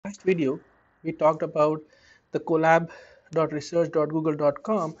last video, we talked about the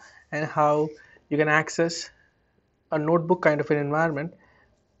collab.research.google.com and how you can access a notebook kind of an environment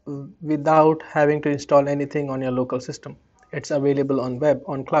without having to install anything on your local system. It's available on web,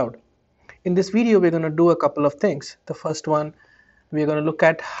 on cloud. In this video, we're going to do a couple of things. The first one, we're going to look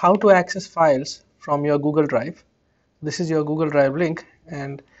at how to access files from your Google Drive. This is your Google Drive link,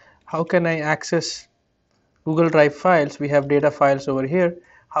 and how can I access Google Drive files? We have data files over here.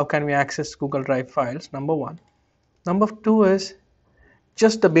 How can we access Google Drive files? Number one. Number two is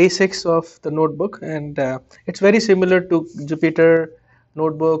just the basics of the notebook, and it's very similar to Jupyter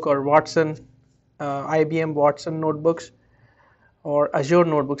notebook or Watson, IBM Watson notebooks or Azure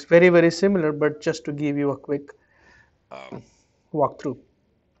notebooks. Very similar, but just to give you a quick walkthrough.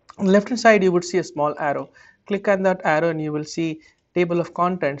 On the left hand side, you would see a small arrow. Click on that arrow and you will see table of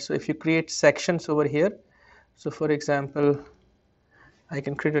contents. So if you create sections over here, so for example, I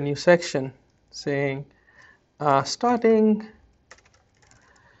can create a new section saying starting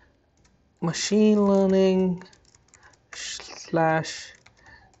machine learning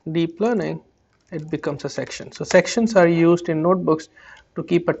 / deep learning. It becomes a section. So sections are used in notebooks to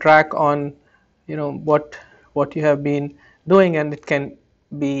keep a track on what you have been doing, and it can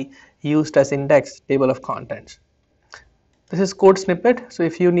be used as index table of contents. This is code snippet. So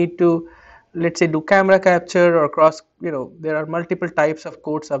if you need to, let's say, do camera capture or cross, there are multiple types of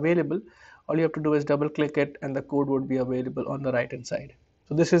codes available. All you have to do is double click it and the code would be available on the right hand side.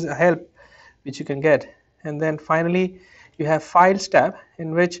 So this is a help which you can get. And then finally you have files tab,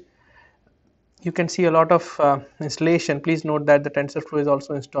 in which you can see a lot of installation. Please note that the TensorFlow is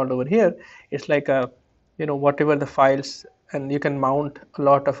also installed over here. It's like a whatever the files, and you can mount a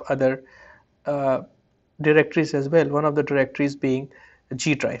lot of other directories as well, one of the directories being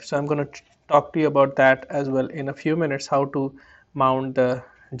G drive. So I'm going to talk to you about that as well in a few minutes, how to mount the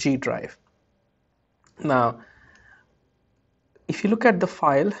G drive. Now if you look at the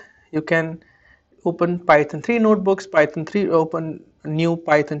file, you can open Python 3 notebooks, Python 3, open new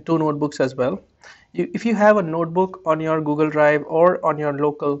Python 2 notebooks as well. If you have a notebook on your Google Drive or on your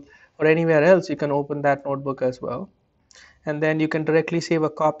local or anywhere else, you can open that notebook as well, and then you can directly save a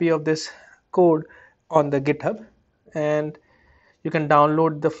copy of this code on the GitHub, and you can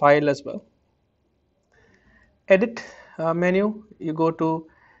download the file as well. Edit menu, you go to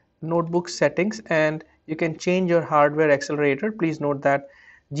notebook settings and you can change your hardware accelerator. Please note that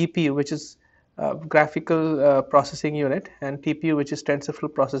GPU, which is graphical processing unit, and TPU, which is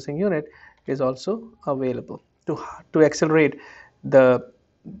TensorFlow processing unit, is also available to accelerate the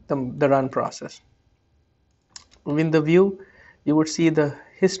run process. In the view, you would see the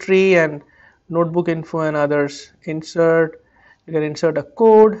history and notebook info and others. Insert, you can insert a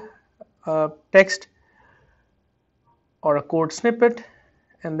code, text, or a code snippet,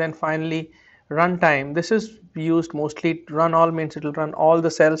 and then finally runtime. This is used mostly to run all, means it will run all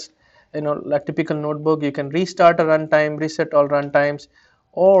the cells. Like typical notebook, you can restart a runtime, reset all runtimes,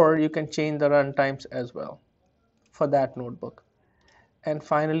 or you can change the runtimes as well for that notebook. And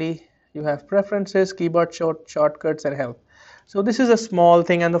finally you have preferences, keyboard shortcuts, and help. So this is a small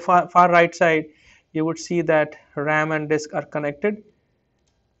thing. On the far right side, you would see that RAM and disk are connected,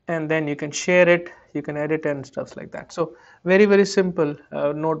 and then you can share it, you can edit and stuff like that. So very simple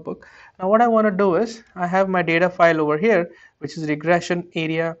notebook. Now what I want to do is, I have my data file over here, which is regression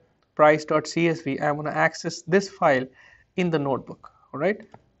area price.csv. I'm going to access this file in the notebook. All right,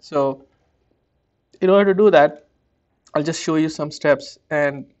 so in order to do that, I'll just show you some steps,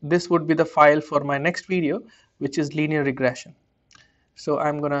 and this would be the file for my next video, which is linear regression. So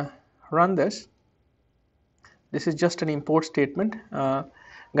I'm going to run this. This is just an import statement.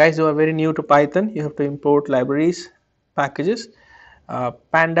 Guys who are very new to Python, you have to import libraries, packages,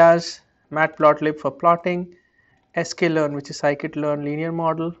 pandas, matplotlib for plotting, sklearn, which is scikit-learn linear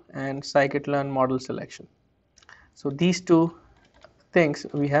model, and scikit-learn model selection. So these two things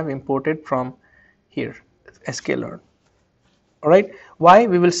we have imported from here, sklearn. All right, why?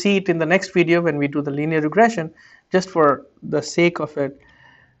 We will see it in the next video when we do the linear regression, just for the sake of it.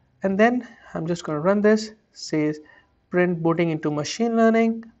 And then I'm just going to run this. Says print booting into machine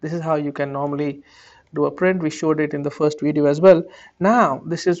learning. This is how you can normally do a print. We showed it in the first video as well. Now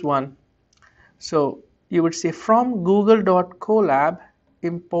this is one. So you would say from google.colab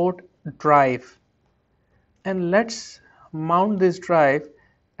import drive, and let's mount this drive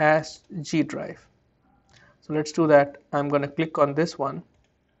as G drive. So let's do that. I'm going to click on this one,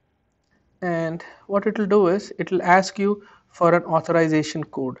 and what it will do is it will ask you for an authorization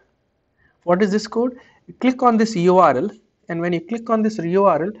code. What is this code? You click on this URL, and when you click on this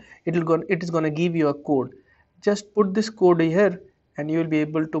URL, it is going to give you a code. Just put this code here and you will be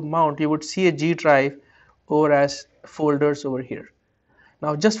able to mount. You would see a G drive over as folders over here.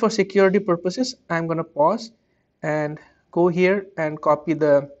 Now just for security purposes, I'm going to pause and go here and copy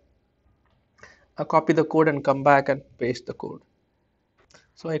the code and come back and paste the code.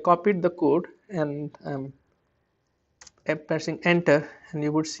 So I copied the code and I'm pressing enter, and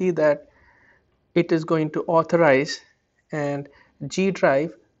you would see that it is going to authorize and G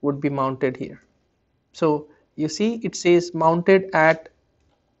drive would be mounted here. So you see it says mounted at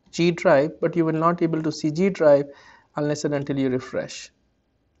G drive, but you will not be able to see G drive unless and until you refresh.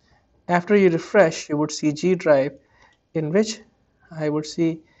 After you refresh, you would see G drive, in which I would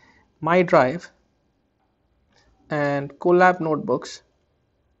see my drive and Colab notebooks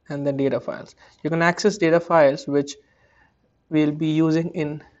and then data files. You can access data files which we'll be using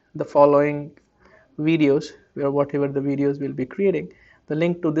in the following videos, where whatever the videos we'll be creating. The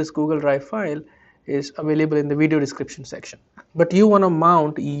link to this Google Drive file is available in the video description section. But you want to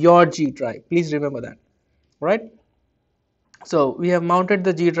mount your G drive, please remember that, right? So we have mounted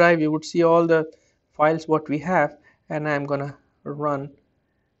the G drive. You would see all the files what we have, and I'm gonna run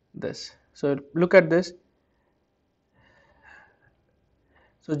this. So look at this.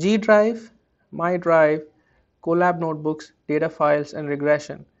 So G drive, my drive, Colab notebooks, data files, and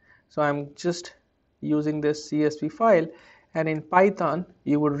regression. So I'm just using this CSV file, and in Python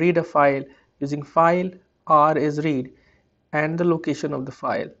you would read a file using file r is read and the location of the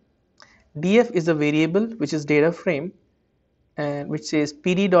file. df is a variable which is data frame, and which says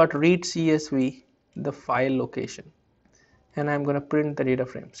pd.readcsv, the file location, and I'm going to print the data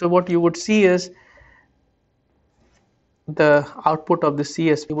frame. So what you would see is the output of the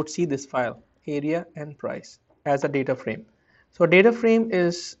CSV. You would see this file, area and price, as a data frame. So data frame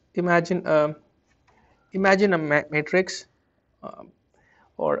is, imagine a matrix,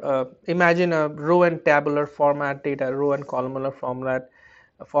 or imagine a row and tabular format data, row and columnar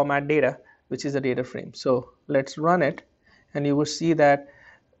format data, which is a data frame. So let's run it, and you will see that,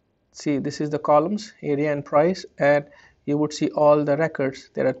 see, this is the columns, area and price, and you would see all the records.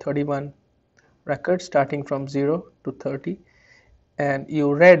 There are 31 records starting from 0 to 30, and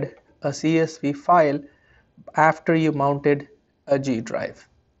you read a CSV file after you mounted a G drive.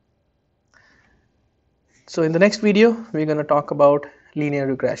 So in the next video we're going to talk about linear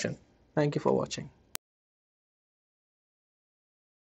regression. Thank you for watching.